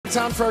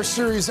Time for our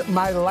series,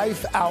 My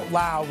Life Out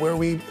Loud, where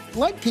we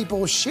let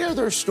people share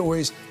their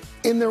stories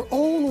in their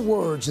own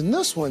words. And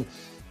this one's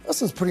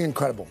pretty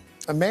incredible.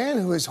 A man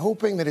who is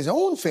hoping that his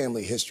own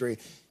family history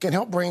can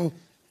help bring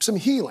some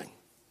healing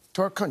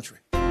to our country.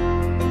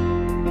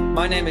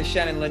 My name is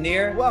Shannon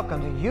LaNier.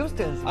 Welcome to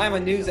Houston. I'm a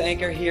news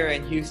anchor here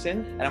in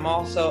Houston, and I'm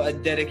also a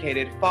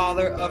dedicated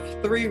father of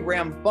 3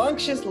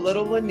 rambunctious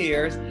little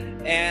LaNiers,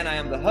 and I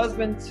am the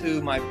husband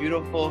to my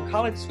beautiful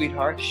college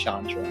sweetheart,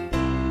 Chandra.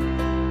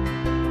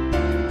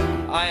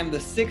 I am the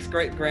 6th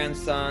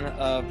great-grandson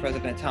of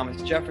President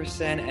Thomas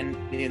Jefferson and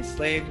the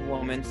enslaved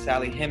woman,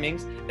 Sally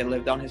Hemings, that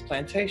lived on his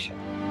plantation.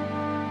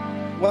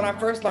 When I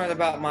first learned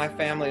about my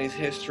family's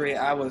history,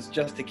 I was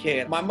just a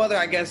kid. My mother,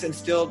 I guess,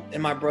 instilled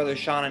in my brother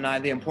Sean and I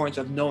the importance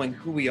of knowing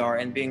who we are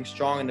and being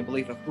strong in the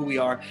belief of who we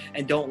are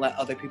and don't let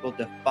other people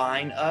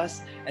define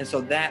us. And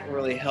so that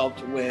really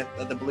helped with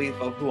the belief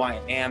of who I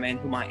am and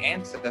who my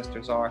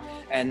ancestors are,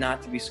 and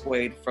not to be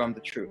swayed from the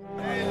truth.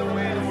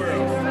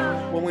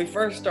 When we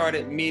first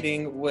started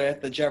meeting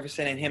with the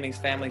Jefferson and Hemings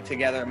family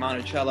together at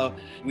Monticello,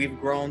 we've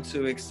grown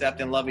to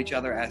accept and love each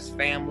other as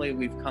family.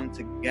 We've come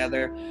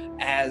together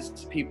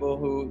as people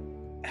who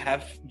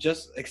have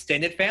just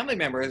extended family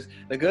members,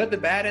 the good, the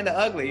bad, and the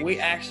ugly. We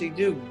actually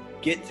do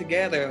get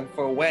together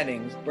for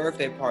weddings,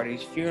 birthday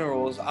parties,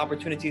 funerals,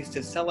 opportunities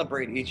to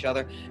celebrate each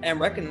other and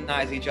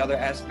recognize each other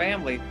as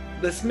family.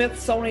 The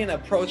Smithsonian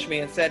approached me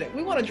and said,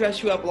 "We want to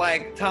dress you up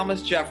like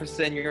Thomas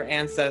Jefferson, your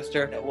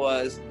ancestor." It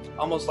was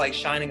almost like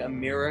shining a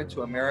mirror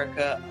to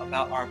America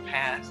about our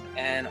past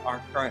and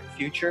our current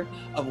future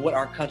of what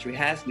our country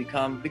has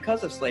become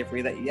because of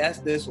slavery. That yes,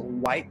 this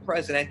white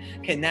president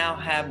can now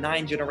have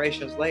 9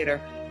 generations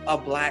later a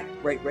black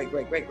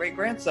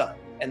great-great-great-great-great-grandson,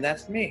 and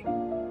that's me.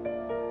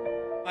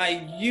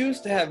 I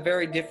used to have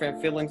very different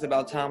feelings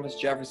about Thomas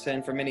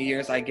Jefferson. For many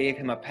years, I gave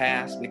him a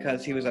pass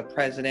because he was a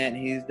president.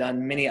 He's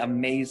done many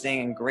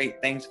amazing and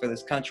great things for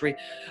this country.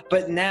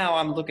 But now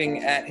I'm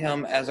looking at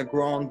him as a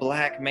grown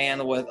black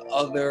man with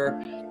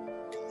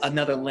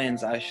another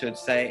lens, I should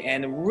say,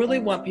 and really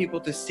want people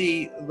to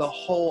see the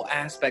whole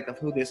aspect of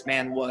who this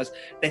man was,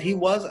 that he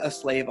was a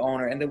slave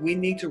owner, and that we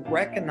need to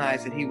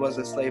recognize that he was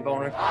a slave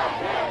owner.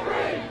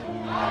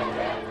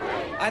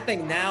 I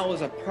think now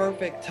is a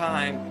perfect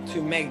time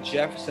to make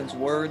Jefferson's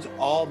words,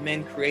 "all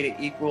men created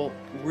equal,"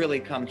 really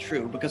come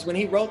true. Because when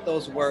he wrote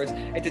those words,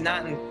 it did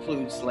not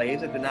include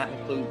slaves, it did not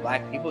include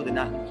black people, it did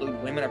not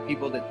include women or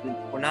people that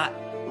were not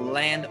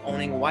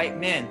land-owning white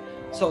men.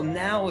 So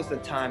now is the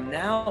time,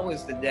 now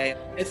is the day.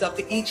 It's up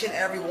to each and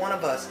every one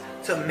of us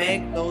to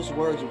make those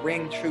words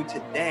ring true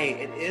today.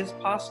 It is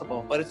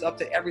possible, but it's up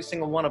to every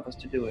single one of us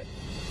to do it.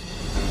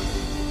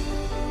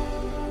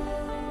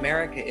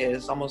 America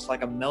is almost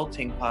like a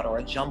melting pot or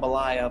a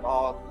jambalaya of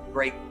all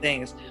great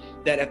things,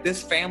 that if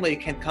this family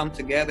can come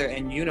together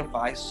and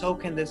unify, so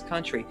can this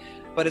country.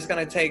 But it's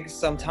going to take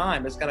some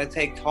time. It's going to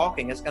take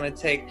talking. It's going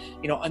to take,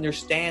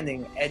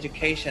 understanding,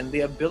 education,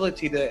 the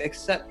ability to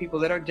accept people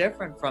that are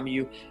different from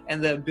you,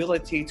 and the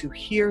ability to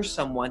hear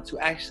someone, to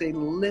actually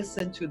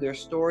listen to their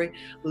story,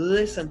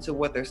 listen to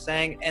what they're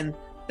saying, and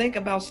think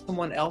about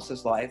someone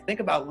else's life. Think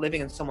about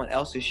living in someone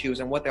else's shoes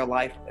and what their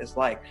life is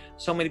like.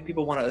 So many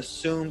people want to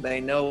assume they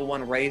know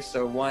one race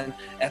or one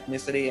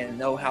ethnicity and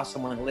know how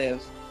someone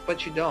lives,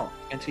 but you don't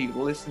until you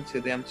listen to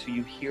them, till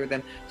you hear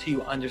them, till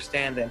you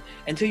understand them,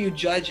 until you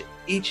judge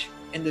each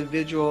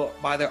individual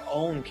by their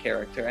own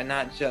character and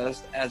not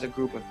just as a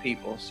group of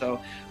people. So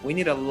we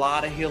need a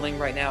lot of healing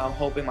right now. I'm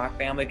hoping my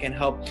family can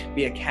help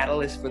be a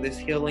catalyst for this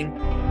healing.